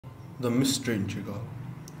The mystery integral.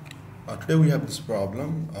 Today we have this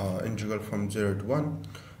problem, integral from 0 to 1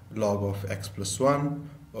 log of x plus 1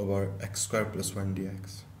 over x squared plus 1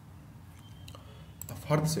 dx.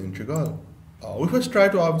 For this integral, we first try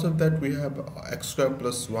to observe that we have x squared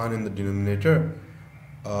plus 1 in the denominator,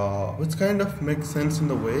 which kind of makes sense in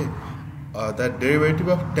the way that derivative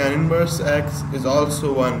of tan inverse x is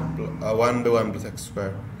also 1 by 1 plus x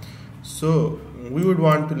squared. So we would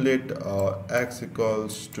want to let x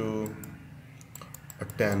equals to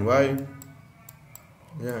tan y,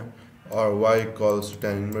 or y equals to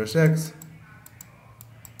tan inverse x,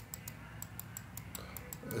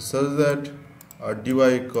 such that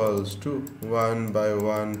dy equals to 1 by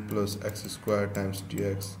 1 plus x squared times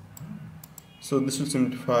dx. So this will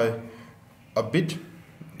simplify a bit.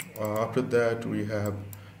 After that we have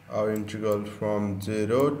our integral from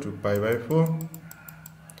 0 to pi by 4.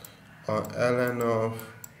 Ln of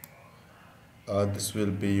this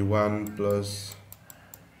will be 1 plus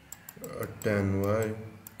tan y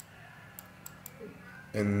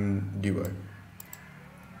in dy.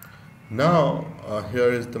 Now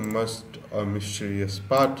here is the most mysterious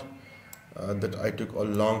part that I took a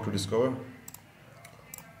long to discover.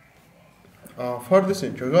 For this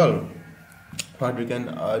integral, what we can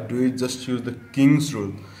do is just use the King's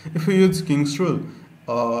rule. If we use King's rule,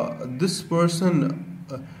 this person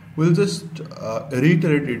will just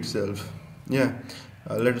reiterate itself.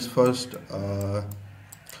 Let us first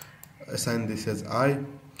assign this as I,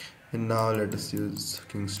 and now let us use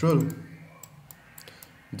King's rule.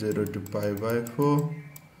 0 to pi by 4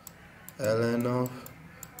 ln of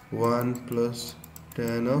 1 plus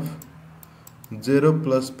tan of 0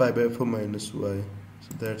 plus pi by 4 minus y. So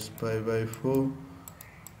that's pi by 4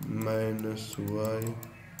 minus y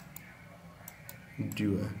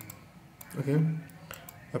dy. Okay.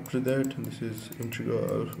 After that, this is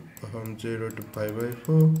integral from 0 to pi by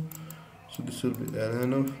 4. So this will be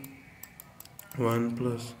ln of 1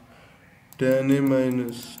 plus tan a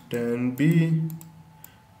minus tan b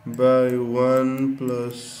by 1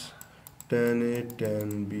 plus tan a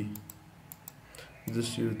tan b.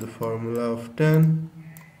 Just use the formula of tan,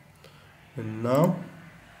 and now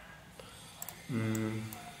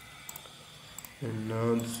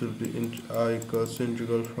this will be I equals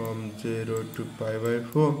integral from 0 to pi by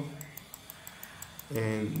 4,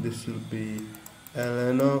 and this will be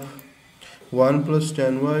ln of 1 plus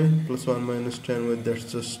tan y plus 1 minus tan y,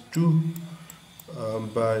 that's just 2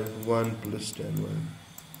 by 1 plus tan y.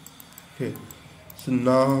 Okay, so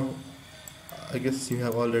now I guess you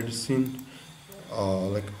have already seen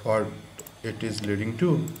like what it is leading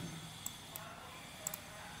to.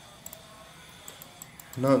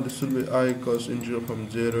 Now this will be I equals integral from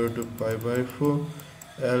 0 to pi by 4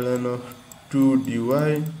 ln of 2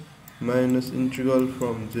 dy minus integral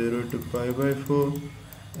from 0 to pi by 4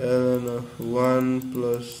 ln of 1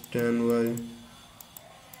 plus tan y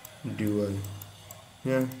dy.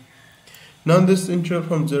 Now this integral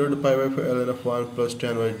from 0 to pi by 4 ln of 1 plus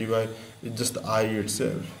tan y dy is just I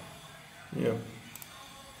itself.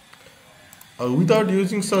 Without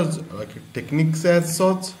using such techniques as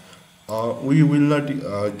such, we will not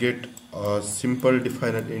get a simple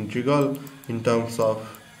definite integral in terms of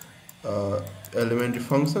elementary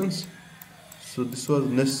functions. So this was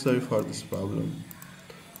necessary for this problem.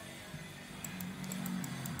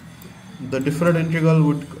 The definite integral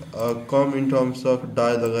would come in terms of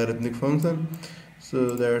di-logarithmic function,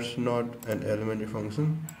 so that's not an elementary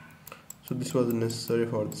function. So this was necessary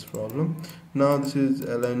for this problem. Now this is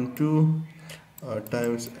ln 2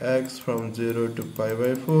 times x from 0 to pi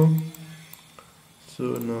by 4. So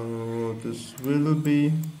now this will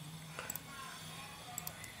be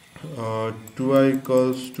 2i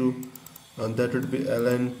equals to that would be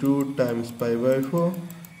ln 2 times pi by 4.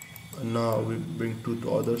 Now we bring 2 to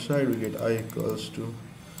the other side, we get I equals to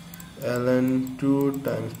ln 2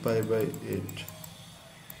 times pi by 8.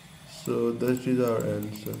 So that is our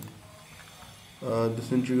answer.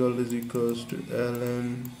 This integral is equals to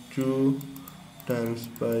ln 2 times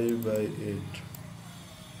pi by 8.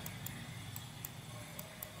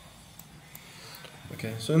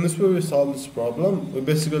 Okay, so in this way we solve this problem. We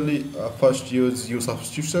basically first use U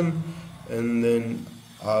substitution, and then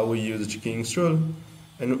we use King's rule,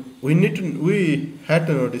 and we had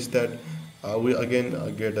to notice that we again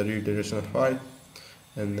get a reiteration of I,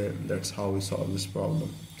 and then that's how we solve this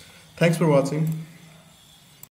problem. Thanks for watching.